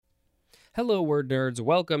Hello, word nerds.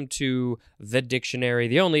 Welcome to The Dictionary,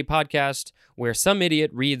 the only podcast where some idiot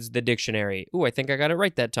reads the dictionary. Ooh, I think I got it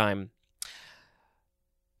right that time.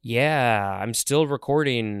 Yeah, I'm still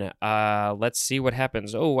recording. Let's see what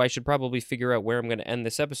happens. Oh, I should probably figure out where I'm going to end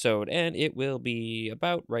this episode, and it will be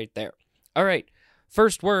about right there. All right.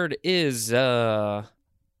 First word is avocet.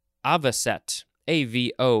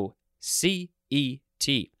 A-V-O-C-E-T.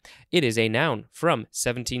 It is a noun from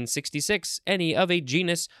 1766, any of a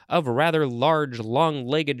genus of rather large,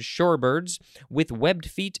 long-legged shorebirds with webbed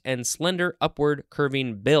feet and slender upward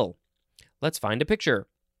curving bill. Let's find a picture.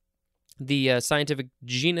 The scientific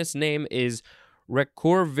genus name is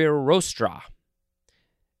Recurvirostra.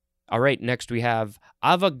 All right, next we have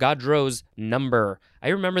Avogadro's number. I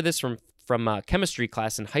remember this from chemistry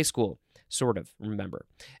class in high school. Sort of remember.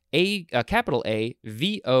 Capital A,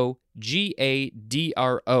 V-O-G-A-D-R-O.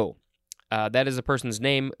 That is a person's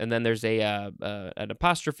name, and then there's an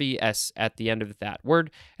apostrophe S at the end of that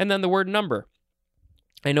word, and then the word number.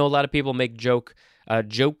 I know a lot of people make jokes.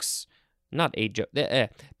 Not a joke.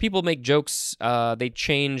 People make jokes. They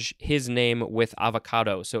change his name with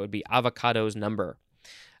avocado, so it would be avocado's number.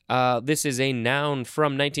 This is a noun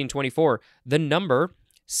from 1924. The number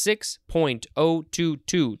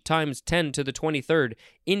 6.022 times 10 to the 23rd,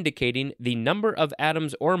 indicating the number of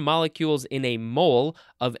atoms or molecules in a mole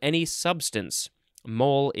of any substance.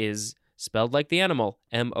 Mole is spelled like the animal,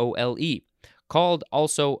 M-O-L-E, called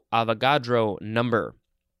also Avogadro number.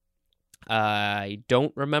 I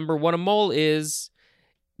don't remember what a mole is,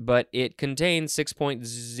 but it contains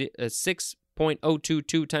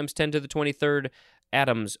 6.022 times 10 to the 23rd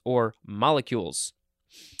atoms or molecules.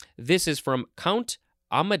 This is from Count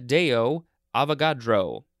Amadeo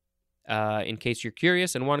Avogadro, in case you're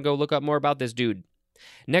curious and want to go look up more about this dude.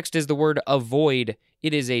 Next is the word avoid.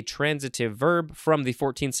 It is a transitive verb from the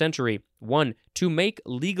 14th century. 1. To make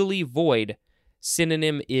legally void.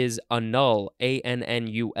 Synonym is annul,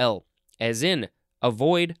 A-N-N-U-L, as in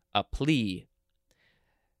avoid a plea.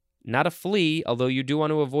 Not a flea, although you do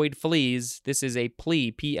want to avoid fleas. This is a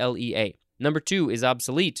plea, P-L-E-A. Number 2 is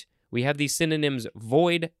obsolete. We have the synonyms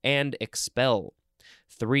void and expel.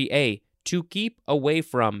 3A, to keep away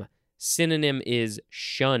from. Synonym is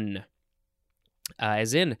shun,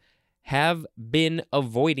 as in, have been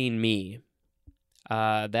avoiding me.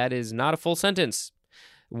 That is not a full sentence.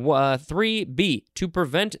 3B, to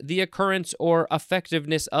prevent the occurrence or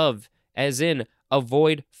effectiveness of, as in,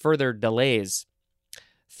 avoid further delays.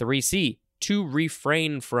 3C, to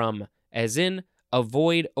refrain from, as in,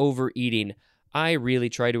 avoid overeating. I really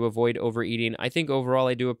try to avoid overeating. I think overall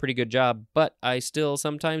I do a pretty good job, but I still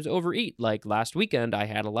sometimes overeat. Like last weekend, I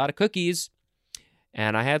had a lot of cookies,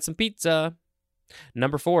 and I had some pizza.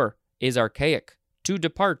 Number 4 is archaic. To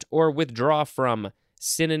depart or withdraw from.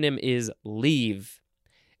 Synonym is leave.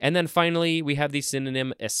 And then finally, we have the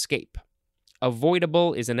synonym escape.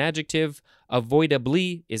 Avoidable is an adjective,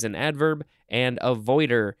 avoidably is an adverb, and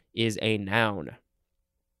avoider is a noun.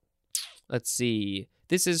 Let's see.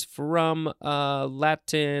 This is from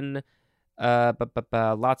Latin,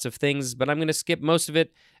 lots of things, but I'm going to skip most of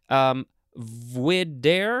it.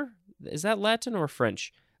 Videre, is that Latin or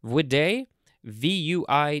French? Vider,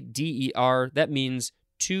 V-U-I-D-E-R, that means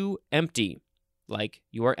to empty, like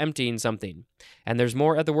you are emptying something. And there's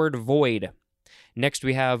more at the word void. Next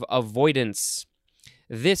we have avoidance.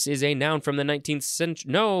 This is a noun from the 19th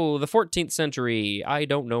century. No, the 14th century. I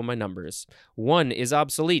don't know my numbers. 1 is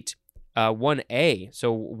obsolete. 1A.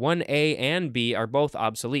 So 1A and B are both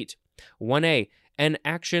obsolete. 1A, an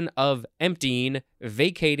action of emptying,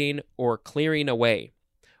 vacating, or clearing away.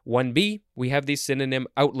 1B, we have the synonym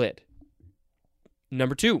outlet.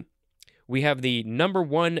 Number 2, we have the number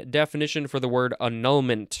 1 definition for the word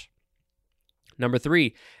annulment. Number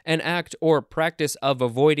 3, an act or practice of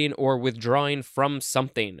avoiding or withdrawing from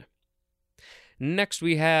something. Next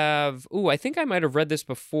we have, I think I might have read this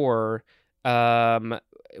before.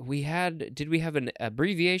 Did we have an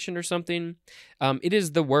abbreviation or something? It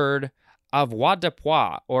is the word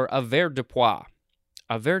avoirdupois or averdupoi.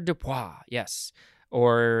 Averdupoi, yes.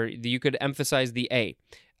 Or you could emphasize the A.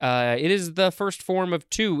 It is the first form of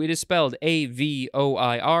two. It is spelled A-V-O-I-R-D-U-P-O-I-S,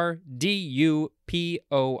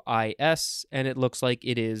 and it looks like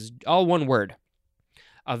it is all one word.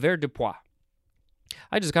 Averdupoi.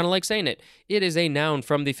 I just kind of like saying it. It is a noun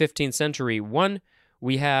from the 15th century. 1,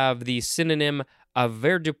 we have the synonym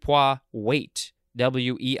avoirdupois weight,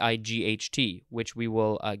 W-E-I-G-H-T, which we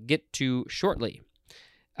will get to shortly.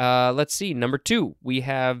 Let's see. Number 2, we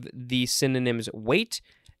have the synonyms weight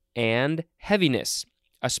and heaviness,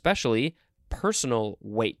 especially personal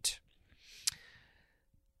weight.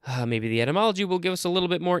 Maybe the etymology will give us a little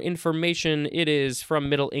bit more information. It is from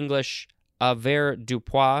Middle English,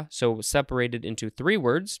 avoirdupois, so separated into 3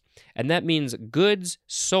 words, and that means goods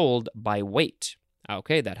sold by weight.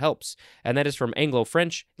 Okay, that helps. And that is from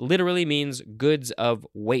Anglo-French, literally means goods of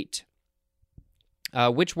weight.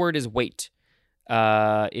 Which word is weight?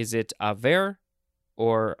 Is it avoir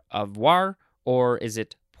or avoir, or is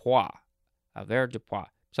it poids? Avoirdupois.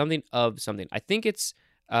 Something of something. I think it's,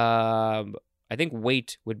 I think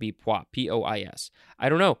weight would be poids, P-O-I-S. I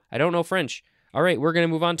don't know. I don't know French. All right, we're going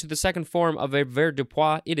to move on to the second form of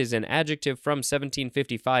avoirdupois. It is an adjective from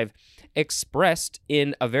 1755 expressed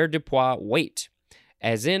in avoirdupois weight,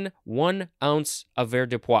 as in 1 ounce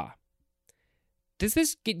avoirdupois. Does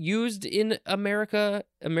this get used in American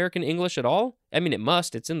English at all? I mean, it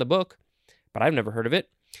must. It's in the book, but I've never heard of it.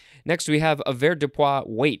 Next, we have avoirdupois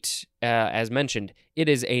weight, as mentioned. It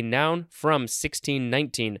is a noun from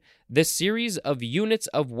 1619. The series of units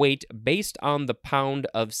of weight based on the pound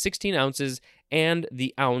of 16 ounces and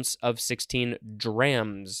the ounce of 16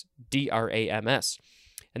 drams, D-R-A-M-S.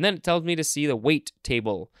 And then it tells me to see the weight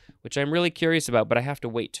table, which I'm really curious about, but I have to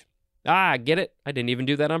wait. Get it? I didn't even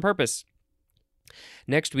do that on purpose.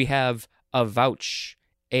 Next, we have avouch,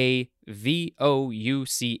 A-V-O-U-C-H.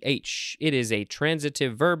 It is a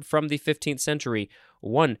transitive verb from the 15th century.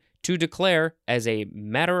 1, to declare as a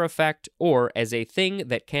matter of fact or as a thing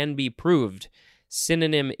that can be proved.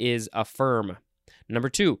 Synonym is affirm. Number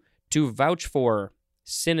 2, to vouch for.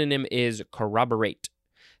 Synonym is corroborate.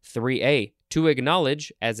 3a, to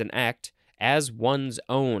acknowledge as an act, as one's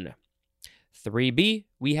own. 3b,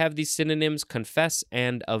 we have the synonyms confess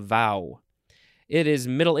and avow. It is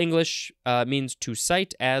Middle English, means to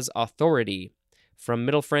cite as authority. From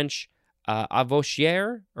Middle French,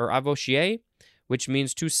 avocier or avocier, which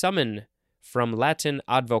means to summon. From Latin,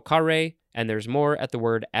 advocare, and there's more at the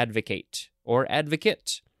word advocate or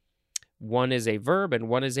advocate. One is a verb and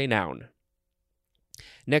one is a noun.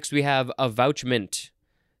 Next, we have avouchment.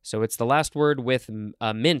 So it's the last word with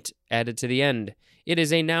mint added to the end. It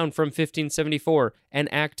is a noun from 1574, an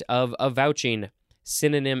act of avouching.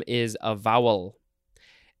 Synonym is avowal.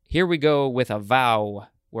 Here we go with avow.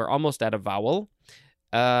 We're almost at a vowel.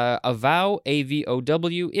 Avow,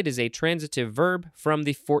 A-V-O-W, it is a transitive verb from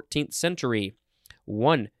the 14th century.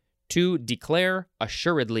 1, to declare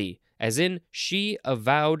assuredly, as in she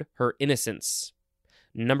avowed her innocence.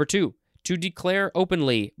 Number 2, to declare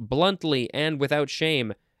openly, bluntly, and without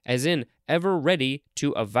shame, as in ever ready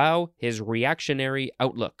to avow his reactionary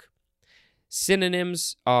outlook.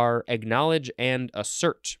 Synonyms are acknowledge and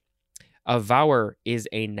assert. Avower is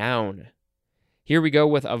a noun. Here we go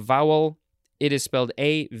with avowal. It is spelled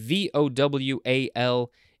A-V-O-W-A-L.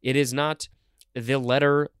 It is not the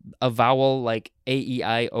letter avowal like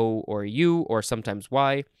A-E-I-O or U or sometimes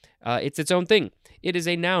Y. It's its own thing. It is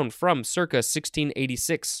a noun from circa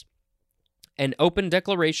 1686. An open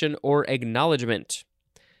declaration or acknowledgement.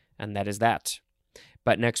 And that is that.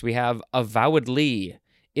 But next we have avowedly.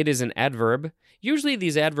 It is an adverb. Usually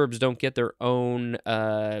these adverbs don't get their own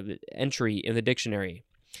entry in the dictionary.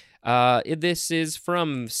 This is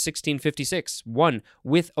from 1656. 1,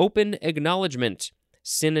 with open acknowledgement.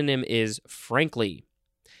 Synonym is frankly.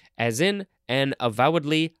 As in an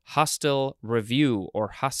avowedly hostile review or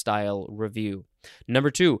hostile review. Number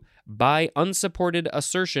 2, by unsupported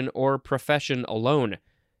assertion or profession alone.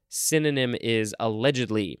 Synonym is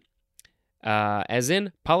allegedly. As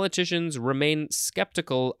in, politicians remain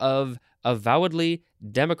skeptical of avowedly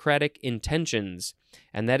democratic intentions.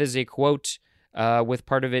 And that is a quote with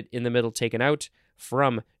part of it in the middle taken out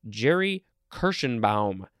from Jerry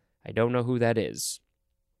Kirschenbaum. I don't know who that is.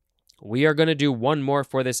 We are going to do one more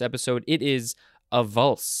for this episode. It is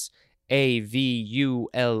avulse, A-V-U-L-S-E.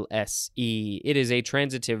 It is a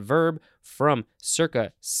transitive verb from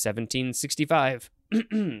circa 1765.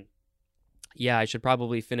 Yeah, I should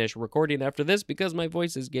probably finish recording after this because my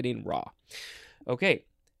voice is getting raw. Okay,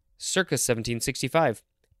 circa 1765.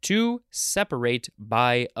 To separate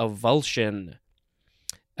by avulsion.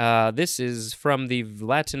 This is from the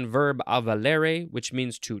Latin verb avalere, which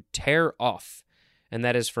means to tear off. And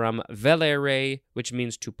that is from velere, which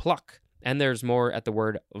means to pluck. And there's more at the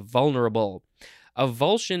word vulnerable.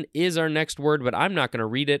 Avulsion is our next word, but I'm not going to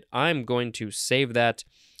read it. I'm going to save that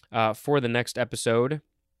for the next episode.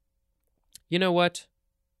 You know what?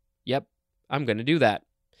 Yep, I'm going to do that.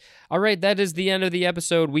 All right, that is the end of the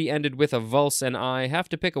episode. We ended with avulse, and I have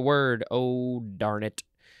to pick a word. Oh, darn it.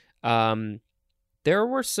 There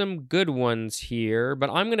were some good ones here, but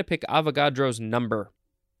I'm going to pick Avogadro's number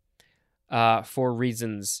for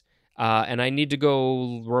reasons. And I need to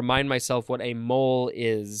go remind myself what a mole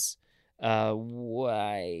is.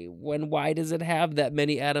 Why does it have that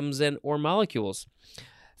many atoms and or molecules?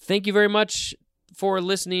 Thank you very much for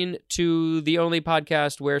listening to the only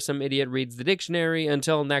podcast where some idiot reads the dictionary.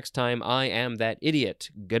 Until next time, I am that idiot.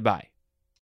 Goodbye.